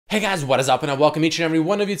Hey guys, what is up, and I welcome each and every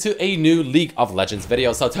one of you to a new League of Legends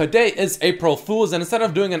video. So today is April Fool's, and instead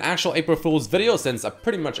of doing an actual April Fool's video, since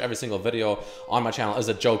pretty much every single video on my channel is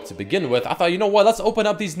a joke to begin with, I thought, you know what, let's open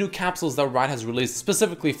up these new capsules that Riot has released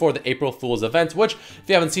specifically for the April Fool's event, which, if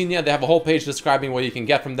you haven't seen yet, they have a whole page describing what you can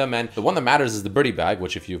get from them, and the one that matters is the birdie bag,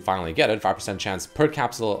 which if you finally get it, 5% chance per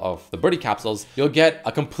capsule of the birdie capsules, you'll get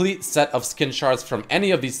a complete set of skin shards from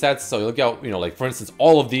any of these sets. So you'll get, you know, like for instance,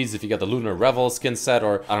 all of these if you get the Lunar Revel skin set,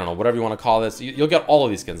 or I don't know, whatever you want to call this, you'll get all of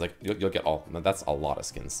these skins. Like you'll get all. That's a lot of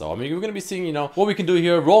skins. So I mean, we're gonna be seeing, you know, what we can do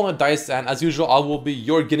here, rolling the dice, and as usual, I will be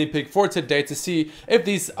your guinea pig for today to see if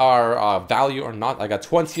these are value or not. I got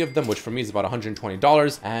 20 of them, which for me is about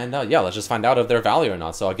 $120, and yeah, let's just find out if they're value or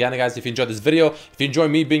not. So again, guys, if you enjoyed this video, if you enjoy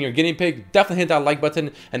me being your guinea pig, definitely hit that like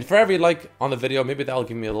button, and for every like on the video, maybe that'll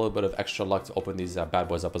give me a little bit of extra luck to open these bad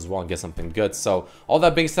boys up as well and get something good. So all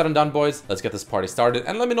that being said and done, boys, let's get this party started,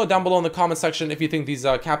 and let me know down below in the comment section if you think these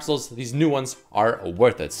capsules, these new ones, are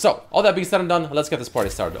worth it. So all that being said and done, let's get this party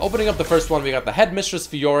started. Opening up the first one, we got the Headmistress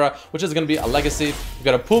Fiora, which is going to be a legacy. We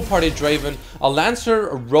got a Pool Party Draven, a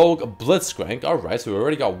Lancer Rogue Blitzcrank. All right, so we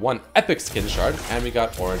already got one epic skin shard, and we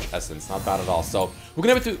got Orange Essence. Not bad at all. So we're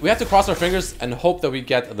gonna have to cross our fingers and hope that we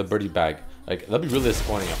get the birdie bag. Like, that'd be really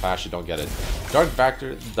disappointing if I actually don't get it.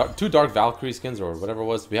 Two Dark Valkyrie skins, or whatever it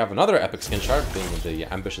was. We have another epic skin shard, being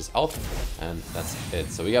the Ambitious Elf, and that's it.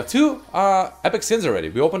 So we have two epic skins already.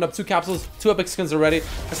 We opened up two capsules, two epic skins already.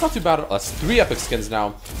 That's not too bad. That's three epic skins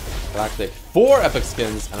now. Galactic, 4 epic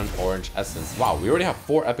skins, and an Orange Essence. Wow, we already have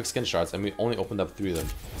 4 epic skin shards, and we only opened up 3 of them.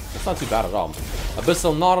 That's not too bad at all.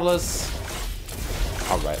 Abyssal Nautilus.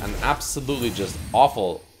 Alright, and absolutely just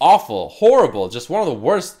awful, horrible, just one of the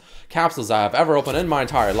worst capsules I have ever opened in my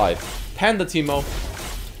entire life. Panda Teemo.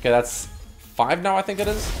 Okay, that's 5 now, I think it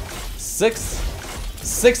is.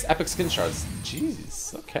 6 epic skin shards.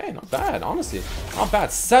 Jeez, okay, not bad, honestly. Not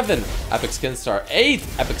bad. 7 epic skin star, 8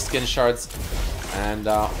 epic skin shards, and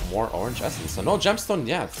more Orange Essence. So no gemstone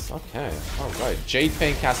yet. Okay, alright. Jade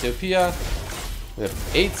Fang Cassiopeia. We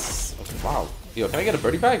have 8. Okay, wow. Yo, can I get a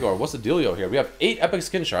birdie bag, or what's the dealio here? We have 8 epic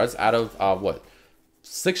skin shards out of what?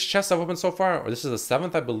 6 chests I've opened so far, or this is the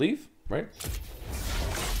 7th, I believe, right?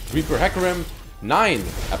 Reaper Hecarim, 9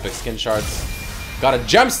 epic skin shards. Got a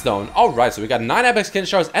gemstone. All right, so we got 9 epic skin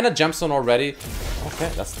shards and a gemstone already. Okay,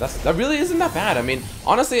 that really isn't that bad. I mean,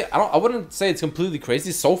 honestly, I wouldn't say it's completely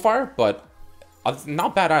crazy so far, but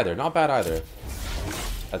not bad either. Not bad either.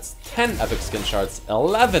 That's 10 epic skin shards,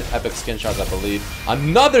 11 epic skin shards, I believe.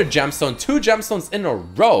 Another gemstone, 2 gemstones in a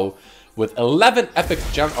row with 11 epic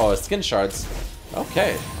skin shards.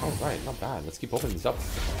 Okay, all right, not bad. Let's keep opening these up.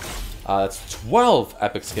 That's 12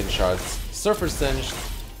 epic skin shards, Surfer Singed,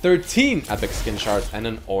 13 epic skin shards, and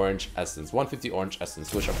an Orange Essence. 150 Orange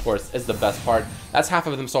Essence, which of course is the best part. That's half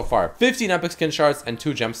of them so far. 15 epic skin shards and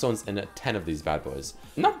 2 gemstones in 10 of these bad boys.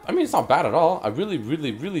 No, I mean, it's not bad at all. I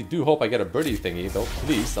really do hope I get a birdie thingy, though.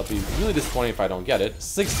 Please, I'll be really disappointed if I don't get it.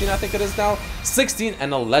 16, I think it is now. 16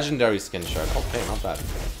 and a legendary skin shard. Okay, not bad.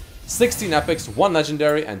 16 epics, 1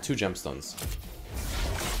 legendary, and 2 gemstones.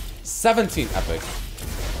 17 epic,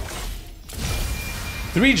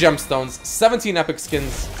 3 gemstones, 17 epic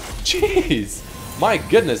skins. Jeez, my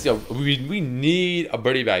goodness, yo, we need a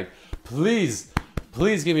birdie bag. Please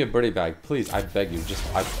give me a birdie bag, please. I beg you.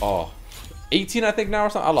 18 I think now or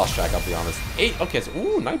something. I lost track, I'll be honest. 8. Okay, so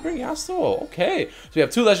ooh, Nightbring Yasuo. Okay, so we have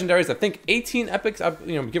 2 legendaries. I think 18 epics.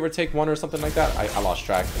 You know, give or take 1 or something like that. I lost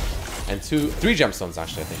track. And 3 gemstones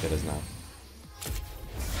actually. I think it is now.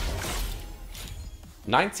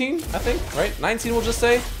 19, I think, right? 19, we'll just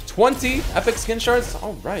say. 20 epic skin shards.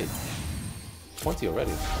 All right. 20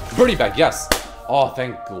 already. Birdie bag, yes. Oh,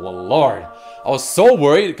 thank the Lord. I was so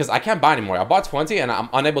worried because I can't buy anymore. I bought 20 and I'm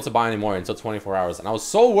unable to buy anymore until 24 hours. And I was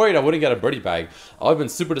so worried I wouldn't get a birdie bag. I would have been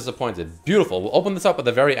super disappointed. Beautiful. We'll open this up at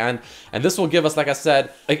the very end. And this will give us, like I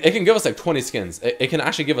said, it can give us like 20 skins. It can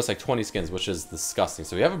actually give us like 20 skins, which is disgusting.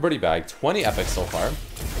 So we have a birdie bag, 20 epics so far.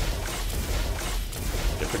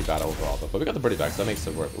 They're pretty bad overall, though. But we got the birdie bag, so that makes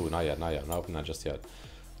it work. Ooh, not yet, not yet. Not opening that just yet.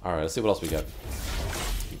 All right, let's see what else we get.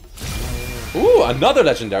 Ooh, another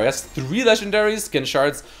legendary. That's 3 legendary skin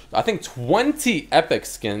shards. I think 20 epic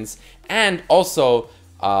skins, and also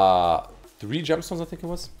 3 gemstones, I think it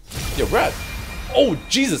was. Yeah, red. Oh,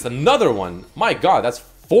 Jesus, another one. My God, that's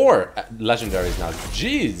 4 legendaries now.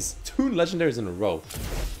 Jeez, 2 legendaries in a row.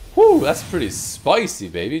 Whew, that's pretty spicy,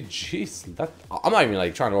 baby. Jeez, I'm not even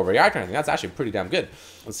like trying to overreact or anything. That's actually pretty damn good.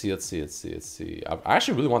 Let's see. I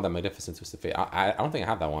actually really want that Magnificent Twisted Fate. I don't think I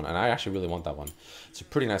have that one, and I actually really want that one. It's a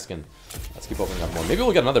pretty nice skin. Let's keep opening up more. Maybe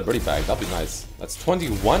we'll get another birdie bag. That'll be nice. That's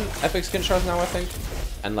 21 epic skin shards now, I think,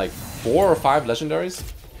 and like 4 or 5 legendaries.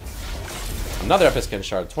 Another epic skin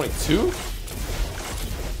shard. 22?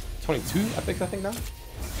 22 epics, I think now?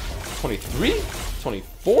 23?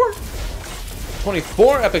 24?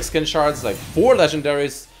 24 epic skin shards, like 4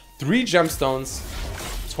 legendaries, 3 gemstones,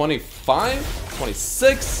 25,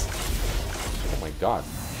 26. Oh my god.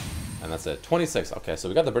 And that's it. 26. Okay, so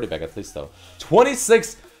we got the birdie bag at least though.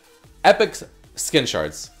 26 epic skin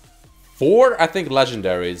shards, 4, I think,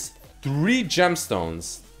 legendaries, 3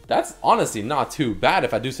 gemstones. That's honestly not too bad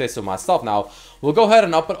if I do say so myself. Now, we'll go ahead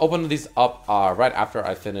and open these up right after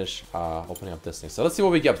I finish opening up this thing. So let's see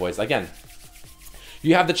what we get, boys. Again,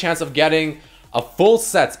 you have the chance of getting a full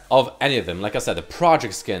set of any of them. Like I said, the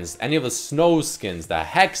project skins, any of the snow skins, the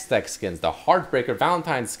Hextech skins, the Heartbreaker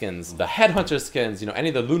Valentine skins, the Headhunter skins, you know, any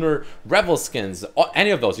of the Lunar Revel skins, any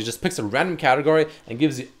of those. You just picks a random category and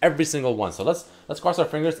gives you every single one. So let's cross our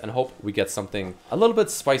fingers and hope we get something a little bit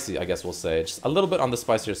spicy, I guess we'll say. Just a little bit on the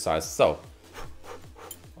spicier side. So,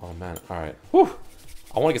 oh man, all right. Whew.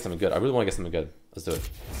 I want to get something good. I really want to get something good. Let's do it.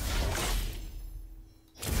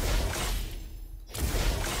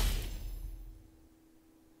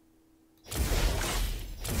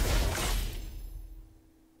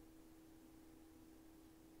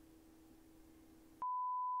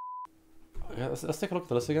 Yeah, let's take a look at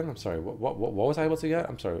the list again. I'm sorry. What was I able to get?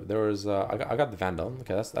 I'm sorry. There was I got the Vandal.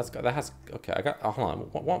 Okay, that has okay. I got hold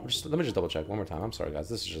on. Let me just double check one more time. I'm sorry, guys.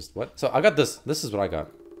 This is just what. So I got this. This is what I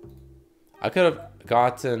got. I could have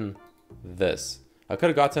gotten this. I could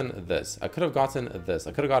have gotten this. I could have gotten this.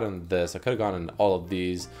 I could have gotten this. I could have gotten all of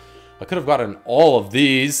these. I could have gotten all of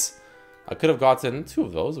these. I could have gotten 2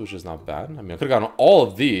 of those, which is not bad. I mean, I could have gotten all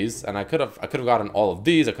of these, and I could have gotten all of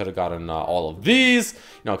these. I could have gotten all of these. You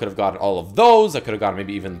know, I could have gotten all of those. I could have gotten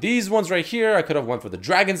maybe even these ones right here. I could have went for the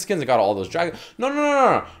dragon skins. I got all those dragon.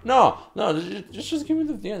 No. Just give me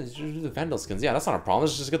the Vandal skins. Yeah, that's not a problem.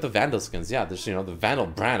 Let's just get the Vandal skins. Yeah, there's, you know, the Vandal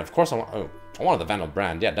brand. Of course, I wanted the Vandal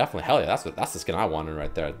brand. Yeah, definitely. Hell yeah, that's the skin I wanted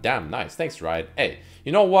right there. Damn nice. Thanks, Ride. Hey,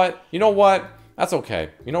 you know what? You know what? That's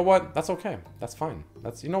okay. You know what? That's okay. That's fine.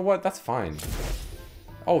 You know what? That's fine.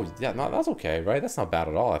 Oh, yeah, no, that's okay, right? That's not bad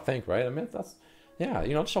at all, I think, right? I mean, that's, yeah,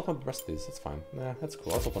 you know, just open the rest of these. That's fine. Yeah, that's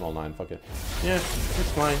cool. Let's open all 9. Fuck it. Yeah,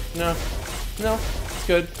 it's fine. No, it's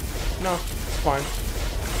good. No, it's fine.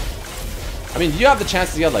 I mean, you have the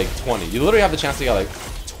chance to get like 20. You literally have the chance to get like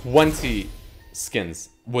 20 skins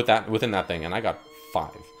within that thing, and I got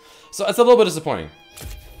 5. So it's a little bit disappointing.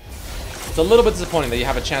 It's a little bit disappointing that you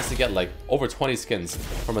have a chance to get like over 20 skins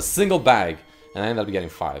from a single bag, and I ended up getting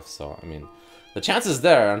 5. So, I mean, the chance is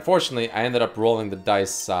there. Unfortunately, I ended up rolling the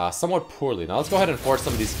dice somewhat poorly. Now, let's go ahead and force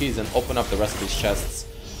some of these keys and open up the rest of these chests,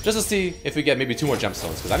 just to see if we get maybe 2 more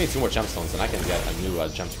gemstones, because I need 2 more gemstones, and I can get a new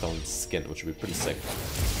gemstone skin, which would be pretty sick.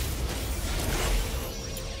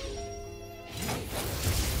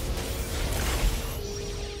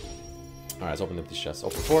 Alright, let's open up these chests.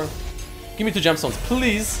 Open 4. Give me 2 gemstones,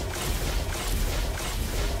 please.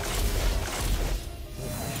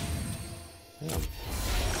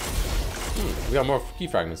 We got more key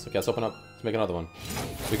fragments. Okay, let's open up. Let's make another one.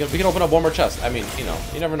 We can open up 1 more chest. I mean, you know,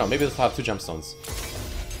 you never know. Maybe this will have 2 gemstones.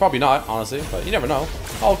 Probably not, honestly, but you never know.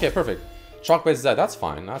 Oh, okay, perfect. Shockbase Z. That's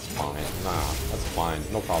fine. That's fine. Nah, that's fine.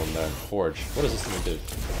 No problem there. Forge. What does this thing do?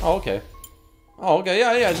 Oh, okay. Oh, okay.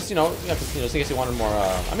 Yeah. Just, you know, just in case you wanted more.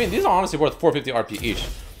 I mean, these are honestly worth 450 RP each.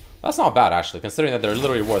 That's not bad, actually, considering that they're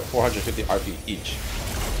literally worth 450 RP each.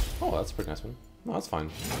 Oh, that's a pretty nice one. No, that's fine.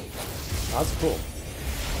 No, that's cool.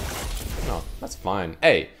 No, that's fine.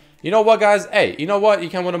 Hey, you know what, guys? Hey, you know what? You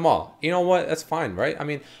can win them all. You know what? That's fine, right? I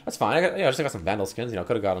mean, that's fine. I just got some Vandal skins. You know,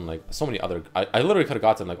 could have gotten like so many other. I literally could have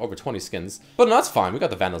gotten like over 20 skins. But no, that's fine. We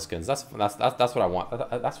got the Vandal skins. That's what I want.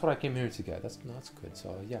 That's what I came here to get. That's good.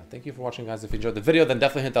 So yeah, thank you for watching, guys. If you enjoyed the video, then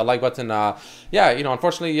definitely hit that like button. Yeah, you know,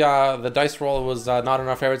 unfortunately, the dice roll was not in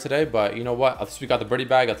our favor today. But you know what? At least we got the birdie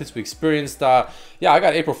bag. At least we experienced. Yeah, I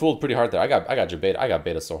got April Fooled pretty hard there. I got your beta. I got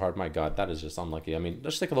beta so hard. My God, that is just unlucky. I mean,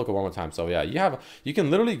 let's take a look at one more time. So yeah, you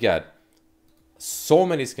can literally get so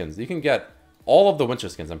many skins. You can get all of the winter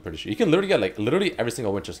skins, I'm pretty sure. You can literally get like literally every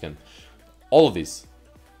single winter skin. All of these.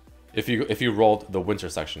 If you rolled the winter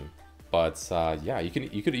section. But yeah, you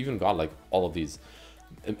could even got like all of these.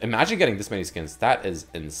 Imagine getting this many skins. That is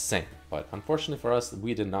insane. But unfortunately for us,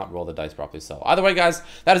 we did not roll the dice properly. So either way, guys,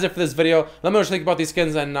 that is it for this video. Let me know what you think about these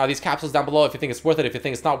skins and these capsules down below. If you think it's worth it, if you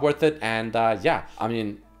think it's not worth it. And yeah, I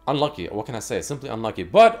mean, unlucky. What can I say? Simply unlucky.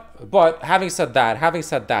 But having said that,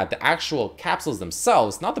 the actual capsules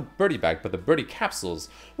themselves, not the birdie bag, but the birdie capsules,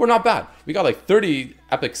 were not bad. We got like 30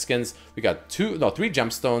 epic skins. We got 3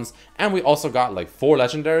 gemstones, and we also got like 4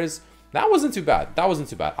 legendaries. That wasn't too bad. That wasn't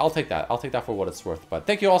too bad. I'll take that. I'll take that for what it's worth. But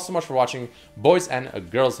thank you all so much for watching, boys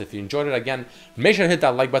and girls. If you enjoyed it, again, make sure to hit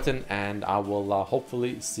that like button, and I will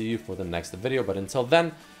hopefully see you for the next video. But until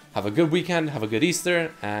then, have a good weekend, have a good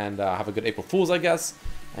Easter, and have a good April Fool's, I guess.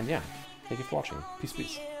 And yeah, thank you for watching. Peace,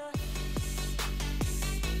 peace.